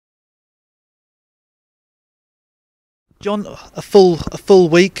John, a full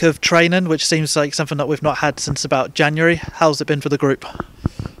week of training, which seems like something that we've not had since about January. How's it been for the group?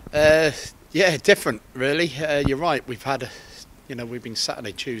 Yeah, different really. You're right. We've been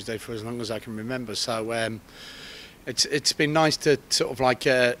Saturday, Tuesday for as long as I can remember. So it's been nice to sort of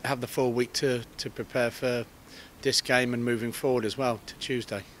have the full week to prepare for this game and moving forward as well to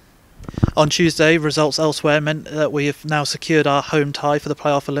Tuesday. On Tuesday, results elsewhere meant that we have now secured our home tie for the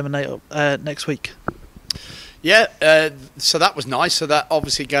playoff eliminator next week. Yeah, so that was nice. So that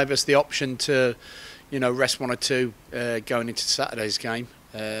obviously gave us the option to, rest one or two going into Saturday's game.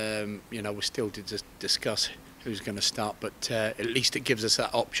 We still did discuss who's going to start, but at least it gives us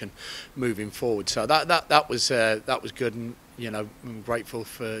that option moving forward. So that was good, and I'm grateful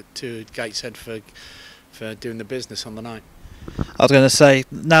to Gateshead for doing the business on the night. I was going to say,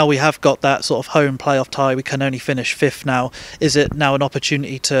 now we have got that sort of home playoff tie, we can only finish fifth now. Is it now an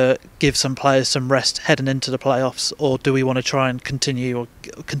opportunity to give some players some rest heading into the playoffs, or do we want to try and continue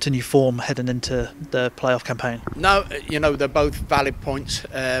form heading into the playoff campaign? No, they're both valid points,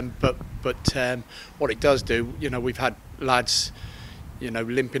 but what it does do, we've had lads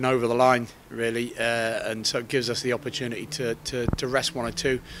limping over the line really, and so it gives us the opportunity to rest one or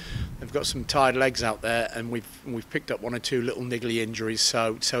two. They've got some tired legs out there, and we've picked up one or two little niggly injuries,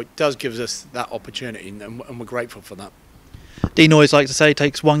 so it does give us that opportunity, and we're grateful for that. Dean always likes to say it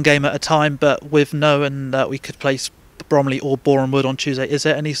takes one game at a time, but with knowing that we could place Bromley or Boreham Wood on Tuesday, is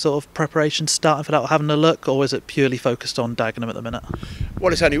there any sort of preparation starting for that, or having a look, or is it purely focused on Dagenham at the minute?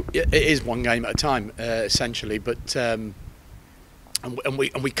 Well, it is one game at a time, essentially, but. And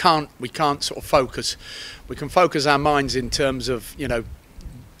we can't sort of focus. We can focus our minds in terms of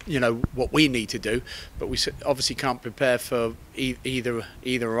what we need to do, but we obviously can't prepare for either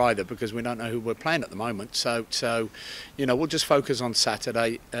or either, because we don't know who we're playing at the moment. So we'll just focus on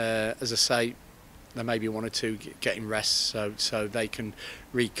Saturday. As I say, there may be one or two getting rest, so they can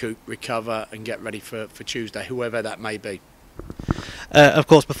recoup, recover, and get ready for Tuesday, whoever that may be. Of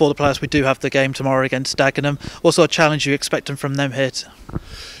course, before the playoffs, we do have the game tomorrow against Dagenham. What sort of challenge are you expecting from them here?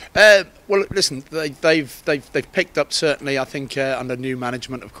 Well, listen, they've picked up, certainly, I think, under new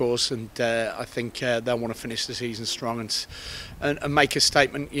management, of course, and I think they'll want to finish the season strong and make a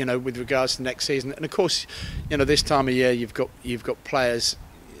statement, with regards to next season. And of course, this time of year, you've got players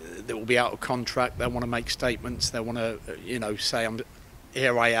that will be out of contract. They want to make statements. They want to, say,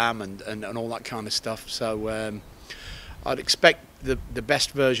 here I am, and all that kind of stuff. So I'd expect the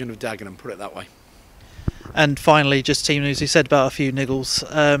best version of Dagenham, put it that way. And finally, just team news, you said about a few niggles.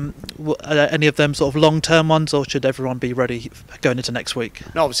 Are any of them sort of long-term ones, or should everyone be ready going into next week?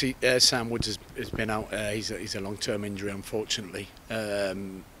 No, obviously Sam Woods has been out. He's a long-term injury, unfortunately.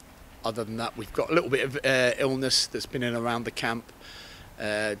 Other than that, we've got a little bit of illness that's been in around the camp.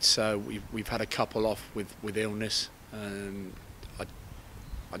 So we've had a couple off with illness. I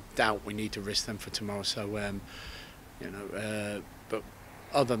doubt we need to risk them for tomorrow. So but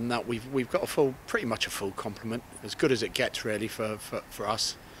other than that, we've got pretty much a full complement, as good as it gets really for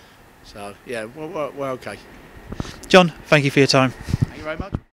us. So yeah, we're okay. John, thank you for your time. Thank you very much.